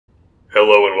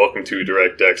Hello and welcome to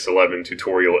DirectX 11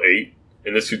 Tutorial 8.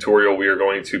 In this tutorial we are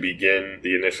going to begin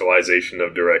the initialization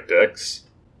of DirectX.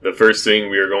 The first thing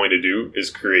we are going to do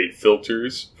is create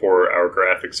filters for our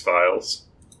graphics files.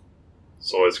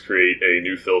 So let's create a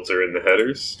new filter in the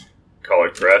headers, call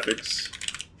it graphics.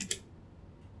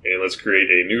 And let's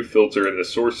create a new filter in the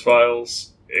source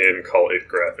files and call it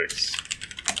graphics.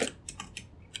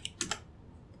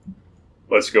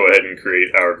 Let's go ahead and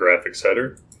create our graphics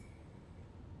header.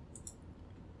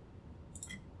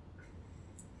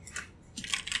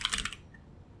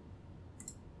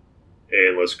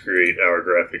 And let's create our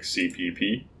graphics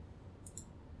CPP.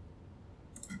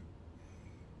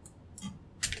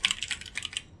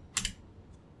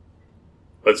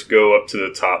 Let's go up to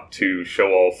the top to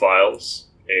show all files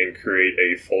and create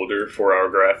a folder for our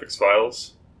graphics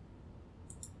files.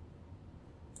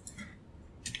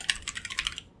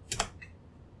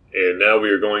 And now we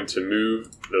are going to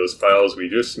move those files we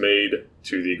just made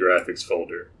to the graphics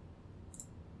folder.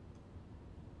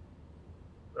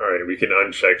 Alright, we can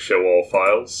uncheck show all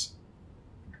files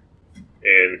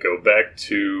and go back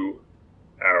to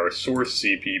our source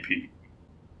CPP.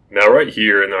 Now right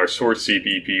here in our source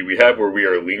CPP we have where we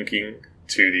are linking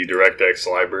to the DirectX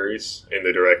libraries in the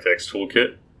DirectX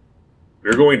toolkit.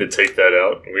 We're going to take that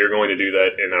out and we are going to do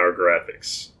that in our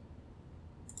graphics.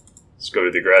 Let's go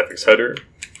to the graphics header,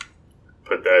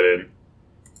 put that in,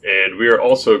 and we are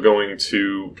also going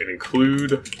to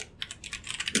include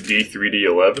the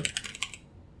D3D11.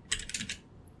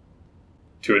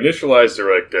 To initialize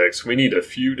DirectX, we need a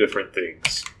few different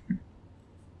things.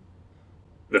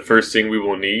 The first thing we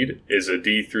will need is a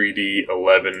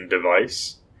D3D11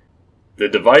 device. The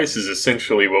device is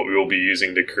essentially what we will be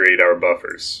using to create our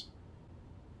buffers.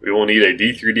 We will need a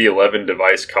D3D11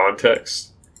 device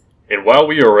context, and while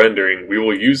we are rendering, we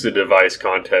will use the device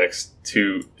context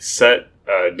to set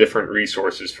different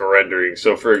resources for rendering.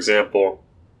 So for example,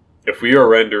 if we are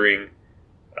rendering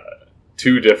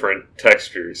two different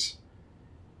textures,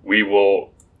 we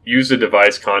will use the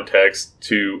device context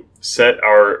to set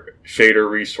our shader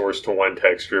resource to one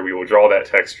texture. We will draw that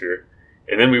texture,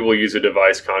 and then we will use the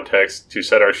device context to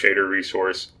set our shader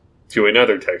resource to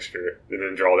another texture, and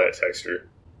then draw that texture.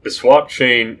 The swap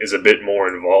chain is a bit more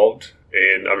involved,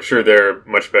 and I'm sure there are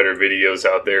much better videos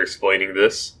out there explaining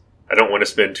this. I don't want to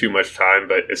spend too much time,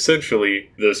 but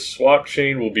essentially the swap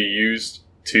chain will be used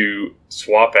to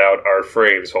swap out our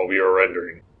frames while we are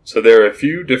rendering. So there are a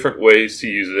few different ways to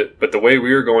use it, but the way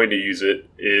we are going to use it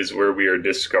is where we are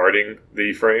discarding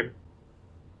the frame.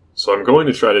 So I'm going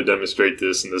to try to demonstrate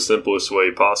this in the simplest way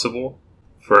possible.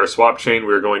 For our swap chain,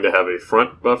 we're going to have a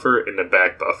front buffer and a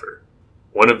back buffer.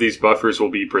 One of these buffers will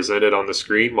be presented on the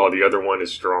screen while the other one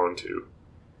is drawn to.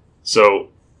 So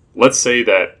let's say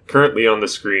that currently on the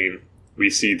screen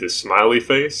we see the smiley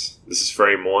face. This is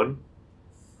frame 1.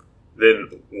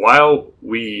 Then while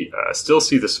we still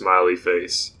see the smiley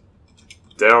face,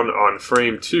 down on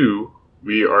frame 2,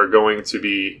 we are going to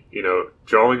be,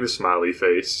 drawing the smiley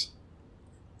face.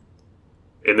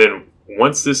 And then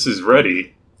once this is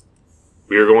ready,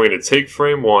 we are going to take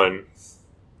frame 1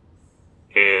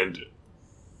 and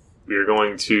we are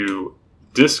going to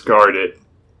discard it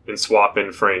and swap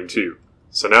in frame 2.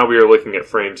 So now we are looking at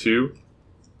frame 2,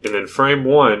 and then frame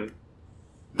 1,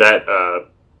 that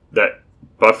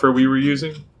buffer we were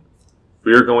using,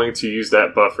 we are going to use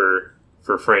that buffer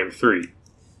for frame 3.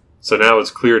 So now it's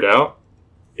cleared out,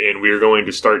 and we are going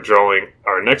to start drawing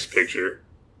our next picture.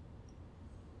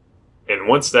 And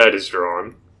once that is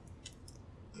drawn,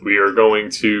 we are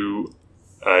going to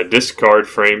discard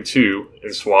frame 2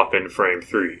 and swap in frame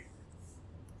 3.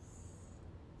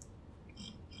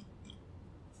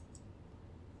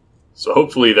 So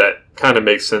hopefully that kind of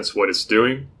makes sense what it's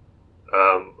doing.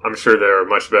 I'm sure there are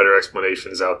much better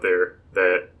explanations out there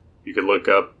that you could look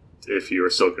up if you are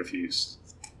still confused.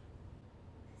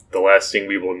 The last thing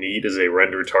we will need is a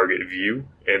render target view,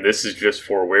 and this is just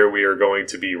for where we are going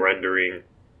to be rendering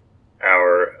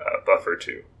our buffer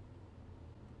to.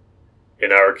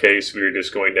 In our case, we are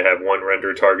just going to have one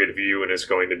render target view, and it's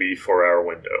going to be for our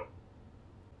window.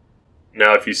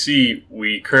 Now if you see,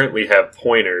 we currently have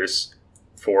pointers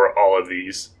for all of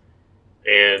these,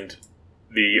 and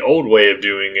the old way of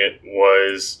doing it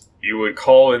was you would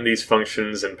call in these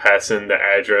functions and pass in the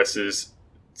addresses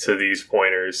to these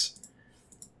pointers,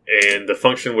 and the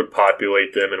function would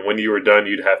populate them, and when you were done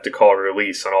you'd have to call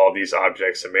release on all of these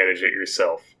objects and manage it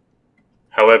yourself.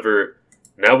 However,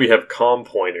 now we have COM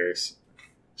pointers,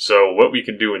 so what we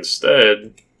can do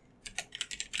instead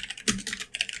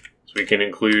is we can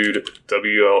include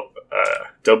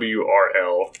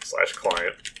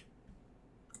WRL/client.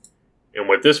 And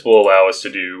what this will allow us to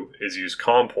do is use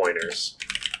COM pointers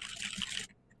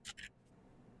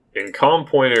And COM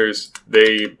pointers,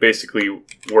 they basically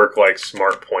work like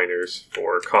smart pointers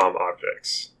for COM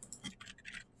objects.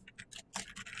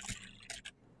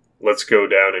 Let's go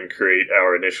down and create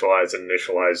our initialize and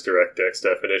initialize DirectX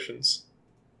definitions.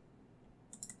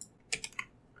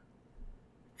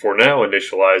 For now,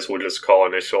 initialize will just call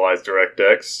initialize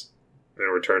DirectX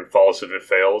and return false if it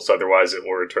fails, otherwise it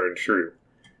will return true.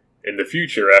 In the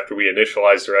future, after we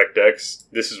initialize DirectX,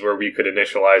 this is where we could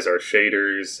initialize our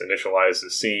shaders, initialize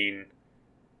the scene,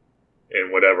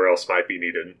 and whatever else might be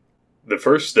needed. The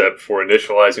first step for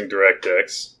initializing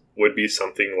DirectX would be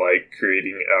something like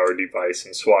creating our device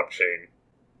and swap chain.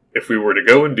 If we were to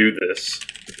go and do this,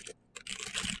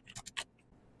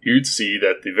 you'd see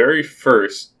that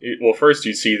first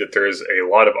you'd see that there's a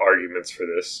lot of arguments for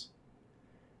this.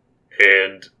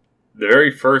 And the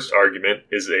very first argument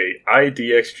is a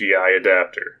IDXGI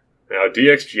adapter. Now,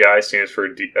 DXGI stands for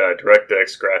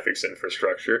DirectX Graphics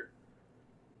Infrastructure.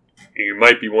 You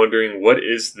might be wondering, what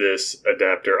is this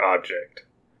adapter object?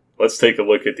 Let's take a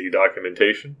look at the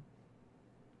documentation.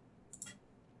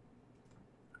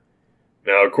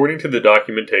 Now, according to the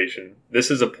documentation,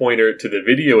 this is a pointer to the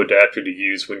video adapter to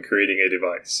use when creating a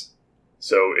device.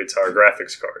 So, it's our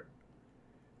graphics card.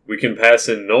 We can pass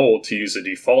in null to use a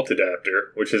default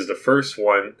adapter, which is the first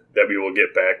one that we will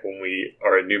get back when we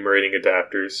are enumerating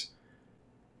adapters.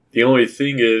 The only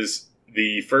thing is,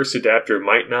 the first adapter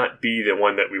might not be the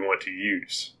one that we want to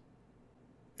use.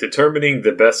 Determining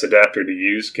the best adapter to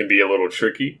use can be a little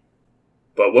tricky,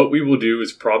 but what we will do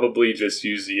is probably just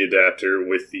use the adapter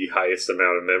with the highest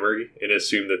amount of memory and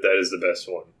assume that that is the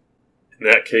best one. In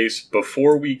that case,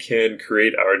 before we can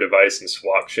create our device and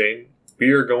swap chain,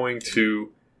 we are going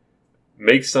to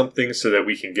make something so that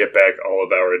we can get back all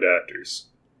of our adapters.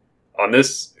 On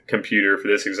this computer, for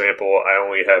this example, I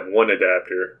only have one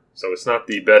adapter, so it's not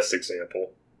the best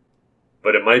example,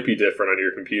 but it might be different on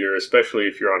your computer, especially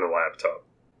if you're on a laptop.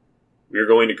 We're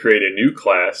going to create a new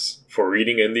class for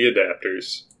reading in the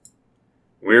adapters.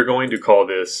 We're going to call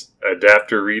this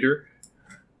Adapter Reader.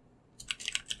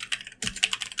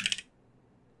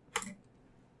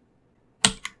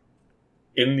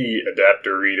 In the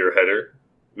Adapter Reader header,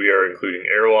 we are including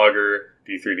AirLogger,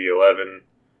 D3D11.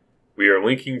 We are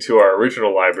linking to our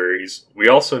original libraries. We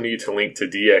also need to link to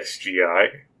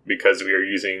DXGI because we are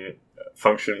using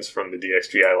functions from the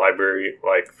DXGI library,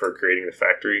 like for creating the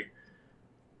factory.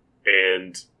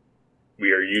 And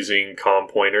we are using COM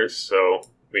pointers, so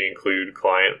we include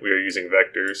client. We are using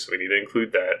vectors, so we need to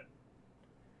include that.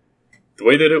 The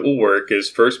way that it will work is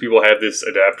first we will have this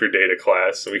adapter data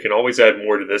class, and we can always add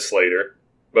more to this later.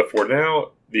 But for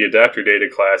now, the adapter data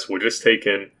class will just take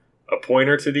in a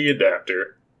pointer to the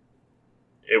adapter.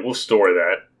 It will store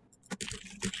that.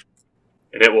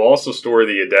 And it will also store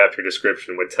the adapter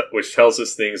description, which tells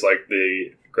us things like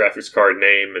the graphics card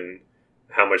name and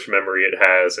how much memory it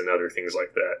has and other things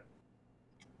like that.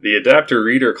 The adapter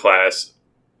reader class,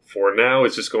 for now,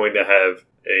 is just going to have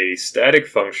a static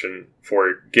function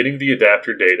for getting the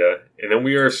adapter data, and then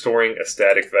we are storing a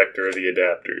static vector of the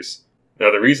adapters.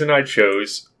 Now, the reason I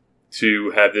chose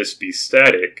to have this be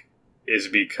static is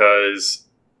because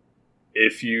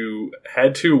if you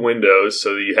had two windows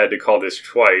so that you had to call this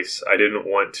twice, I didn't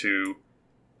want to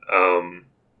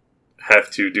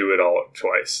have to do it all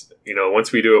twice. You know,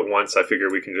 once we do it once, I figure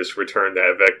we can just return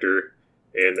that vector,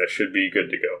 and that should be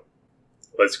good to go.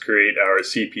 Let's create our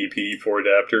CPP for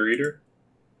adapter reader.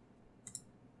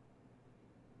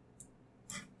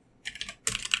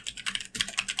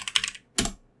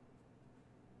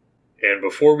 And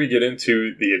before we get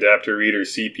into the adapter reader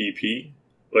CPP,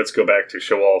 let's go back to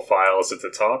show all files at the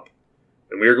top.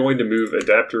 And we are going to move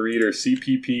adapter reader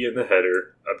CPP in the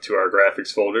header up to our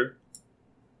graphics folder.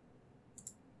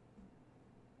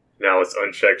 Now let's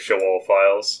uncheck show all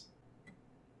files.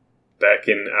 Back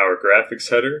in our graphics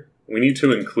header, we need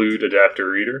to include adapter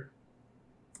reader.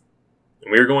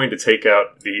 And we are going to take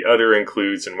out the other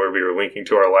includes and where we are linking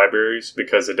to our libraries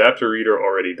because adapter reader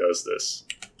already does this.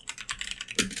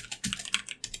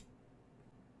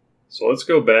 So let's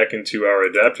go back into our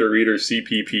adapter reader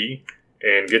CPP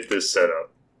and get this set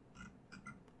up.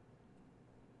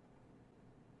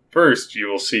 First, you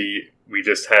will see we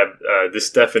just have this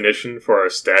definition for our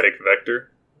static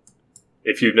vector.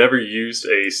 If you've never used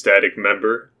a static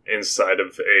member inside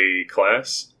of a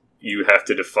class, you have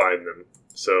to define them.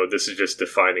 So this is just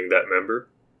defining that member.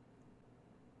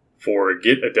 For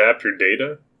get adapter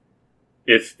data,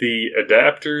 if the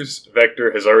adapter's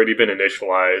vector has already been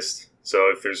initialized,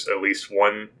 so if there's at least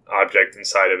one object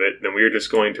inside of it, then we are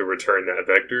just going to return that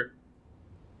vector.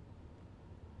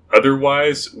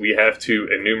 Otherwise, we have to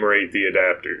enumerate the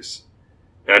adapters.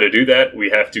 Now to do that, we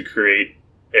have to create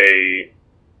a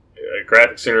a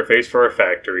graphics interface for our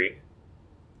factory,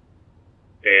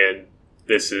 and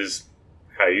this is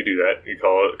how you do that. You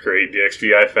call it create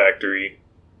DXGI factory,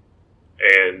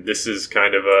 and this is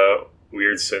kind of a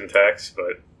weird syntax,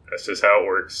 but that's just how it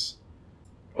works.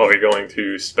 We're going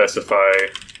to specify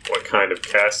what kind of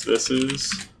cast this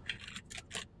is.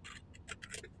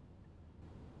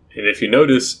 And if you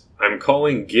notice, I'm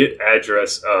calling get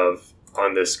address of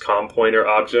on this com pointer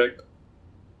object.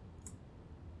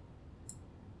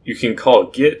 You can call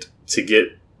get to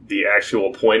get the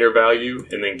actual pointer value,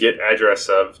 and then get address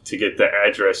of to get the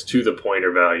address to the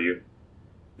pointer value.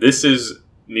 This is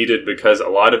needed because a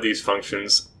lot of these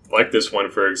functions, like this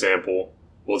one for example,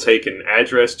 will take an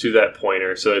address to that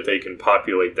pointer so that they can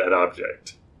populate that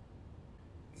object.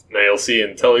 Now you'll see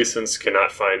IntelliSense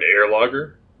cannot find error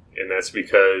logger, and that's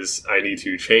because I need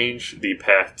to change the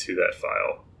path to that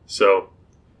file. So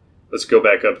let's go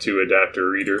back up to adapter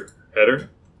reader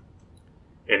header.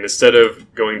 And instead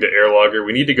of going to error logger,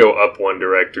 we need to go up one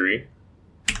directory.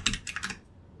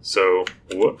 So,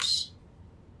 whoops.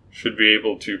 Should be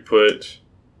able to put,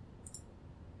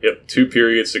 yep, 2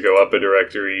 periods to go up a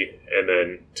directory and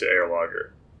then to error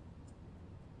logger.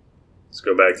 Let's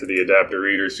go back to the adapter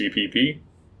reader CPP.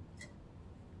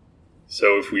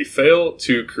 So if we fail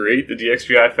to create the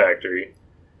DXGI factory,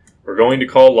 we're going to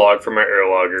call log from our error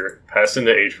logger, pass in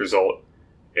the H result,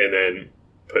 and then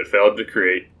put failed to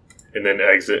create, and then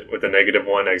exit with a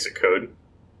 -1 exit code.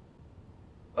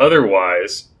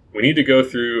 Otherwise, we need to go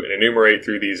through and enumerate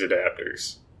through these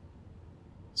adapters.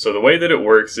 So the way that it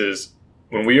works is,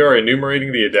 when we are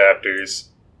enumerating the adapters,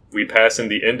 we pass in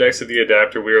the index of the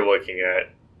adapter we are looking at,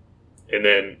 and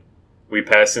then we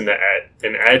pass in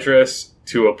an address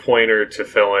to a pointer to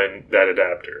fill in that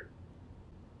adapter.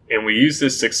 And we use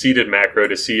this succeeded macro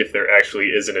to see if there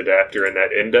actually is an adapter in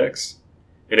that index.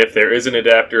 And if there is an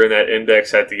adapter in that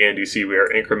index at the end, you see we are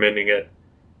incrementing it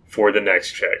for the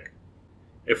next check.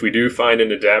 If we do find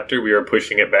an adapter, we are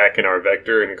pushing it back in our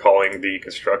vector and calling the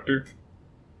constructor.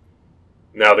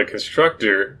 Now the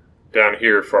constructor down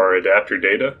here for our adapter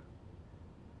data,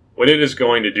 what it is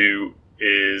going to do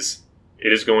is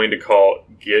it is going to call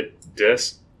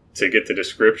getDis to get the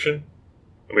description.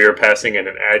 We are passing in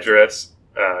an address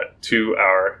to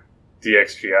our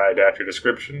DXGI adapter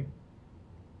description.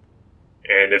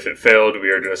 And if it failed, we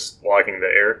are just logging the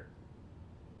error.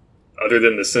 Other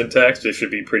than the syntax, this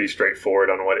should be pretty straightforward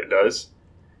on what it does.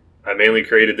 I mainly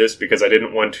created this because I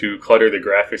didn't want to clutter the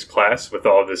graphics class with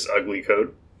all of this ugly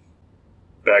code.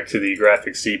 Back to the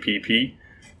graphics CPP,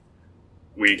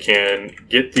 we can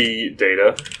get the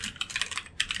data,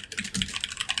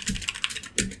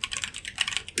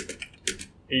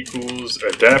 equals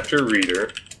adapter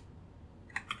reader,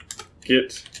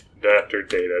 get adapter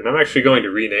data. And I'm actually going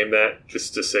to rename that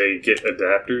just to say get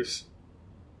adapters.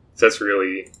 So that's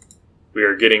really, we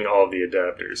are getting all the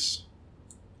adapters.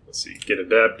 Let's see, get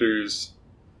adapters,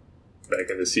 back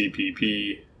in the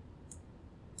CPP,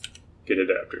 get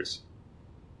adapters.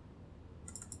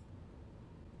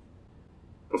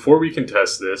 Before we can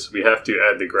test this, we have to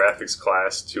add the graphics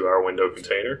class to our window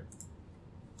container.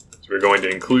 So we're going to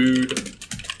include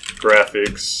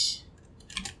graphics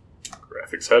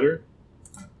header,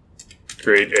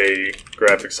 create a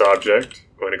graphics object,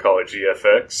 I'm going to call it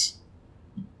GFX.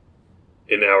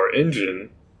 In our engine.cpp,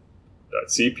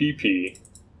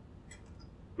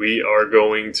 we are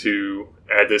going to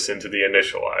add this into the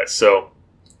initialize. So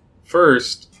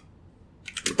first,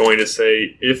 we're going to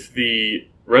say if the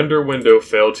render window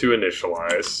failed to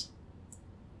initialize,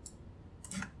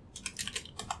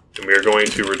 then we are going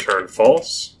to return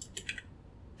false.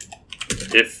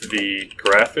 If the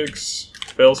graphics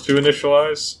fails to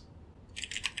initialize,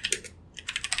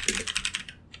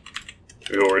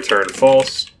 we will return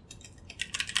false.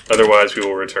 Otherwise, we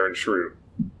will return true.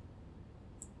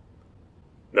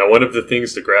 Now, one of the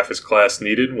things the graphics class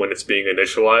needed when it's being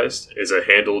initialized is a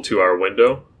handle to our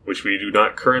window, which we do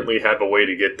not currently have a way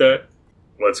to get that.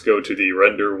 Let's go to the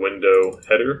render window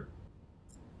header.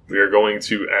 We are going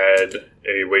to add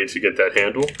a way to get that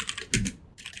handle.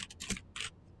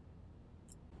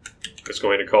 It's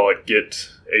going to call it get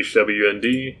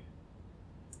HWND.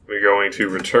 We're going to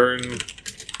return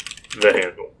the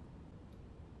handle.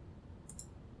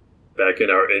 Back in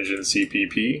our engine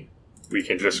CPP, we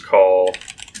can just call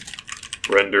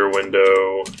render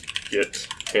window get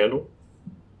handle.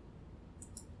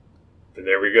 And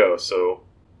there we go. So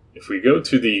if we go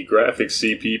to the graphics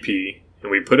CPP and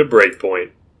we put a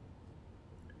breakpoint,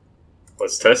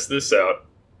 let's test this out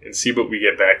and see what we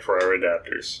get back for our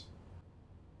adapters.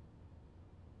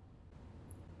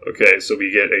 Okay, so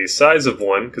we get a size of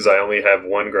 1 because I only have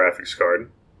one graphics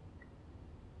card.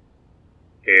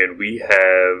 And we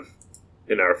have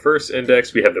in our first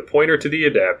index, we have the pointer to the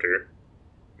adapter,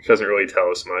 which doesn't really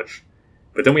tell us much.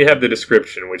 But then we have the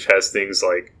description, which has things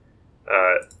like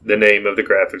the name of the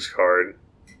graphics card,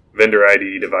 vendor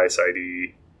ID, device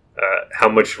ID, how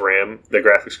much RAM the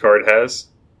graphics card has.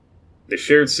 The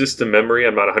shared system memory,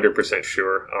 I'm not 100%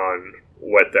 sure on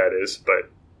what that is,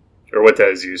 or what that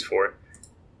is used for.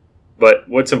 But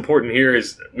what's important here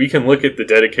is we can look at the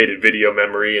dedicated video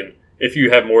memory, and if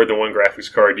you have more than one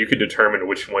graphics card, you can determine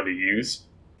which one to use.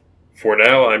 For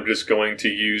now, I'm just going to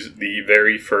use the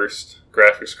very first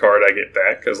graphics card I get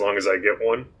back, as long as I get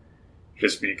one,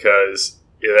 just because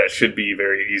that should be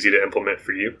very easy to implement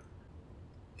for you.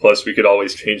 Plus, we could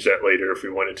always change that later if we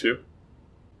wanted to.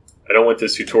 I don't want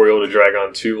this tutorial to drag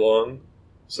on too long,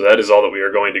 so that is all that we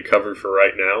are going to cover for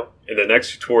right now. In the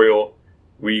next tutorial,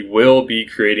 we will be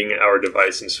creating our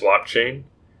device in swap chain,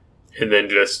 and then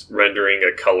just rendering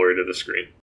a color to the screen.